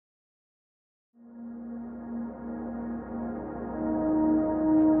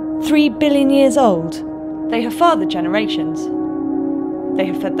3 billion years old, they have fathered generations. They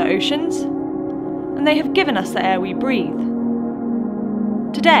have fed the oceans, and they have given us the air we breathe.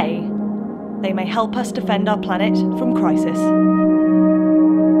 Today, they may help us defend our planet from crisis.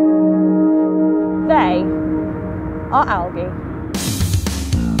 They are algae.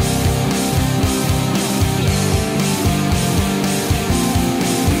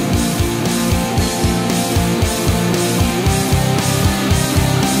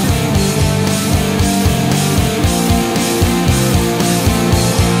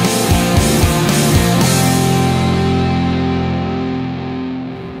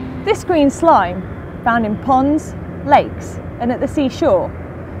 This green slime, found in ponds, lakes and at the seashore,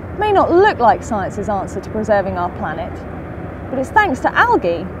 may not look like science's answer to preserving our planet, but it's thanks to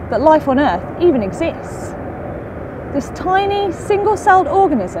algae that life on Earth even exists. This tiny, single-celled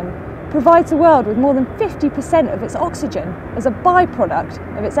organism provides the world with more than 50% of its oxygen as a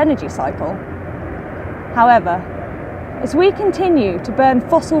byproduct of its energy cycle. However, as we continue to burn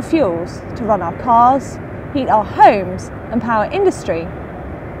fossil fuels to run our cars, heat our homes and power industry,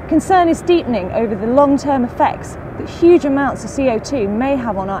 concern is deepening over the long-term effects that huge amounts of CO2 may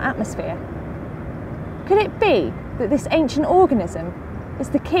have on our atmosphere. Could it be that this ancient organism is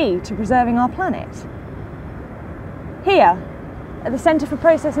the key to preserving our planet? Here, at the Centre for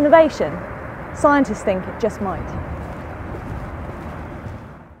Process Innovation, scientists think it just might.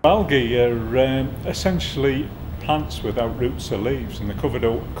 Algae are essentially plants without roots or leaves, and they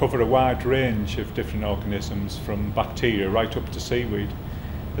cover a wide range of different organisms, from bacteria right up to seaweed.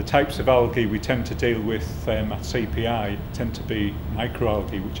 The types of algae we tend to deal with at CPI tend to be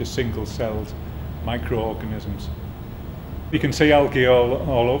microalgae, which are single-celled microorganisms. You can see algae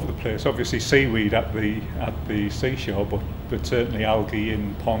all over the place. Obviously seaweed at the seashore, but certainly algae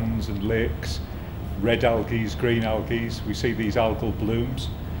in ponds and lakes, red algae, green algae. We see these algal blooms.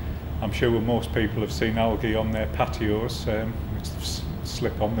 I'm sure most people have seen algae on their patios, which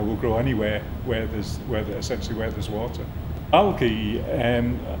slip on. They will grow anywhere where there's water. Algae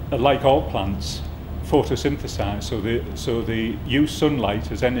are like all plants, photosynthesize, so they use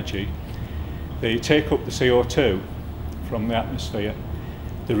sunlight as energy. They take up the CO2 from the atmosphere.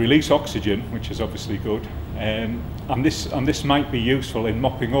 They release oxygen, which is obviously good, and this might be useful in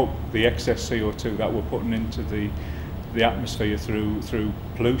mopping up the excess CO2 that we're putting into the atmosphere through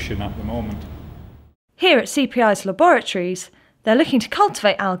pollution at the moment. Here at CPI's laboratories, they're looking to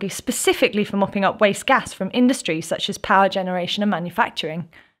cultivate algae specifically for mopping up waste gas from industries such as power generation and manufacturing.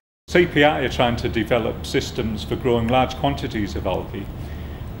 CPI are trying to develop systems for growing large quantities of algae,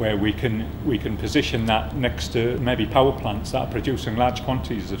 where we can position that next to maybe power plants that are producing large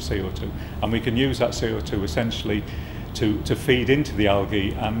quantities of CO2, and we can use that CO2 essentially to feed into the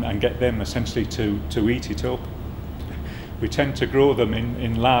algae and get them essentially to eat it up. We tend to grow them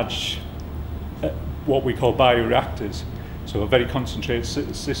in large, what we call bioreactors. So a very concentrated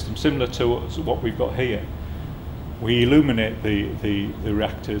system, similar to what we've got here. We illuminate the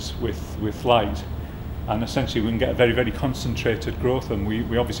reactors with light, and essentially we can get a very, very concentrated growth, and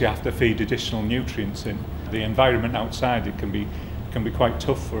we obviously have to feed additional nutrients in. The environment outside, it can be quite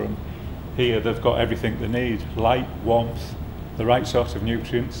tough for them. Here they've got everything they need: light, warmth, the right sort of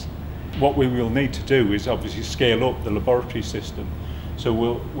nutrients. What we will need to do is obviously scale up the laboratory system. So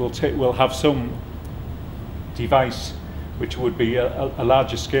we'll have some device which would be a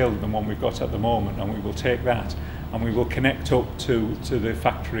larger scale than the one we've got at the moment, and we will take that and we will connect up to the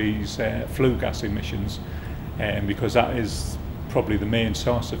factory's flue gas emissions, because that is probably the main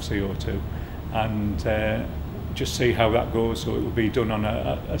source of CO2, and just see how that goes. So it will be done on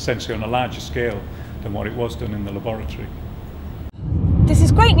essentially on a larger scale than what it was done in the laboratory. This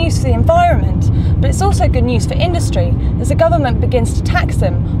is great news for the environment, but it's also good news for industry as the government begins to tax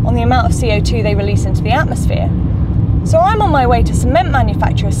them on the amount of CO2 they release into the atmosphere. So I'm on my way to cement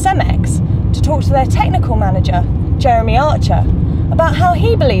manufacturer Cemex to talk to their technical manager, Jeremy Archer, about how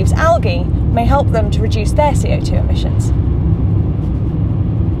he believes algae may help them to reduce their CO2 emissions.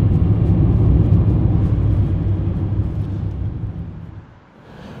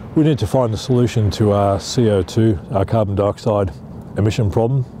 We need to find a solution to our CO2, our carbon dioxide emission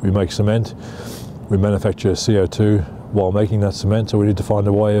problem. We make cement, we manufacture CO2 while making that cement, so we need to find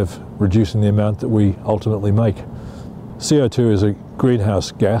a way of reducing the amount that we ultimately make. CO2 is a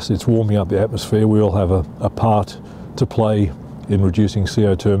greenhouse gas. It's warming up the atmosphere. We all have a part to play in reducing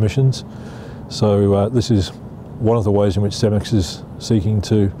CO2 emissions. So this is one of the ways in which Cemex is seeking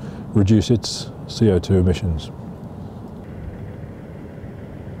to reduce its CO2 emissions.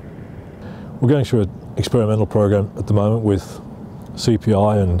 We're going through an experimental program at the moment with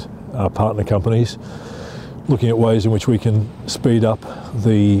CPI and our partner companies, looking at ways in which we can speed up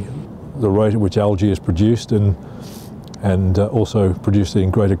the rate at which algae is produced and also produce it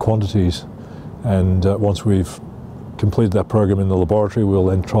in greater quantities. And once we've completed that program in the laboratory, we'll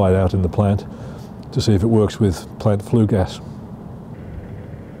then try it out in the plant to see if it works with plant flue gas.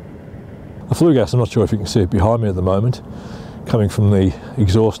 The flue gas, I'm not sure if you can see it behind me at the moment, coming from the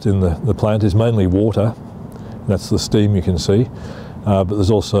exhaust in the plant is mainly water. That's the steam you can see, but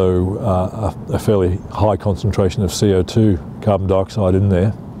there's also a fairly high concentration of CO2, carbon dioxide in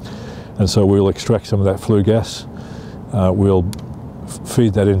there. And so we'll extract some of that flue gas, we'll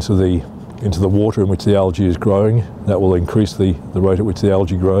feed that into the water in which the algae is growing. That will increase the rate at which the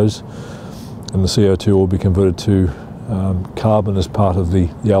algae grows, and the CO2 will be converted to carbon as part of the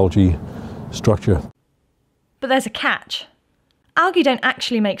algae structure. But there's a catch. Algae don't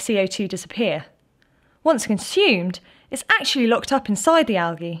actually make CO2 disappear. Once consumed, it's actually locked up inside the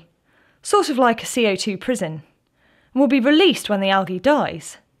algae, sort of like a CO2 prison, and will be released when the algae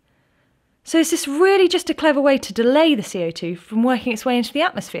dies. So is this really just a clever way to delay the CO2 from working its way into the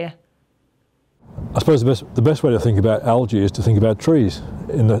atmosphere? I suppose the best way to think about algae is to think about trees.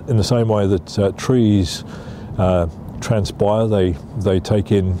 In the same way that trees transpire, they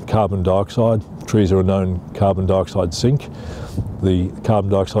take in carbon dioxide. Trees are a known carbon dioxide sink. The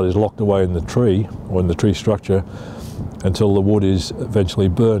carbon dioxide is locked away in the tree or in the tree structure until the wood is eventually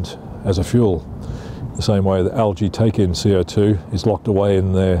burnt as a fuel. The same way that algae take in CO2 is locked away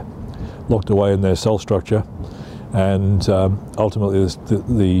in their cell structure, and ultimately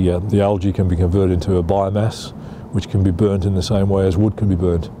the algae can be converted into a biomass which can be burnt in the same way as wood can be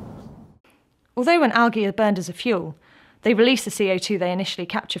burnt. Although when algae are burned as a fuel, they release the CO2 they initially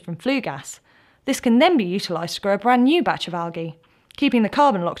captured from flue gas. This can then be utilised to grow a brand new batch of algae, keeping the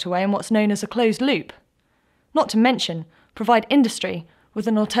carbon locked away in what's known as a closed loop. Not to mention, provide industry with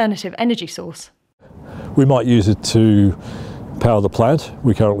an alternative energy source. We might use it to power the plant.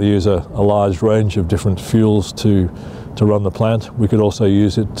 We currently use a large range of different fuels to run the plant. We could also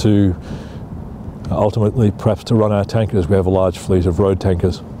use it to ultimately perhaps to run our tankers. We have a large fleet of road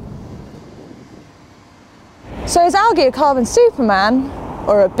tankers. So is algae a carbon superman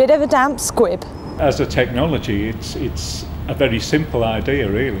or a bit of a damp squib? As a technology, it's a very simple idea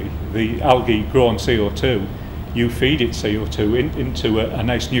really. The algae grow on CO2, you feed it CO2 into a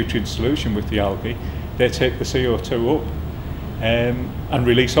nice nutrient solution with the algae, they take the CO2 up and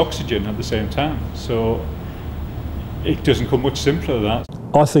release oxygen at the same time. So it doesn't come much simpler than that.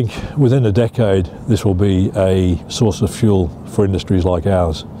 I think within a decade this will be a source of fuel for industries like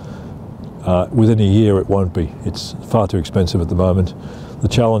ours. Within a year it won't be. It's far too expensive at the moment. The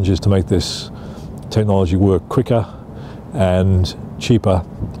challenge is to make this technology work quicker and cheaper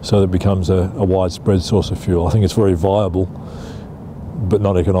so that it becomes a widespread source of fuel. I think it's very viable but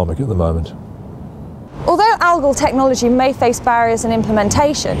not economic at the moment. Although algal technology may face barriers in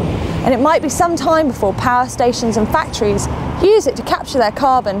implementation, and it might be some time before power stations and factories use it to capture their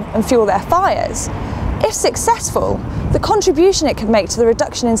carbon and fuel their fires, if successful, the contribution it could make to the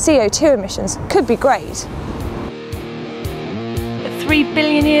reduction in CO2 emissions could be great. At 3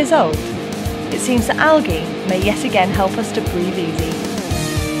 billion years old, it seems that algae may yet again help us to breathe easy.